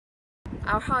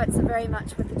Our hearts are very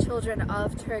much with the children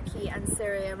of Turkey and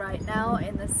Syria right now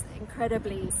in this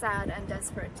incredibly sad and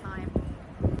desperate time.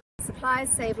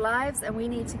 Supplies save lives, and we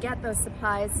need to get those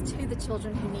supplies to the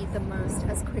children who need them most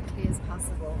as quickly as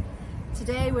possible.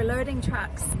 Today we're loading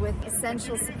trucks with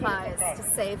essential supplies to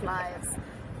save lives.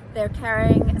 They're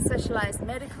carrying specialized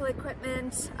medical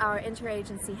equipment, our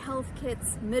interagency health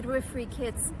kits, midwifery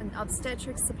kits and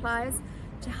obstetric supplies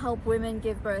to help women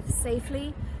give birth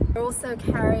safely. We're also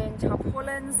carrying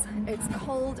tarpaulins. It's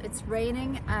cold, it's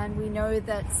raining, and we know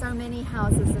that so many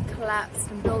houses have collapsed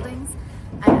in buildings,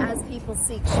 and as people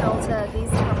seek shelter, these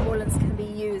tarpaulins can be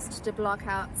used to block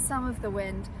out some of the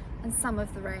wind and some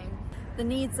of the rain. The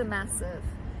needs are massive.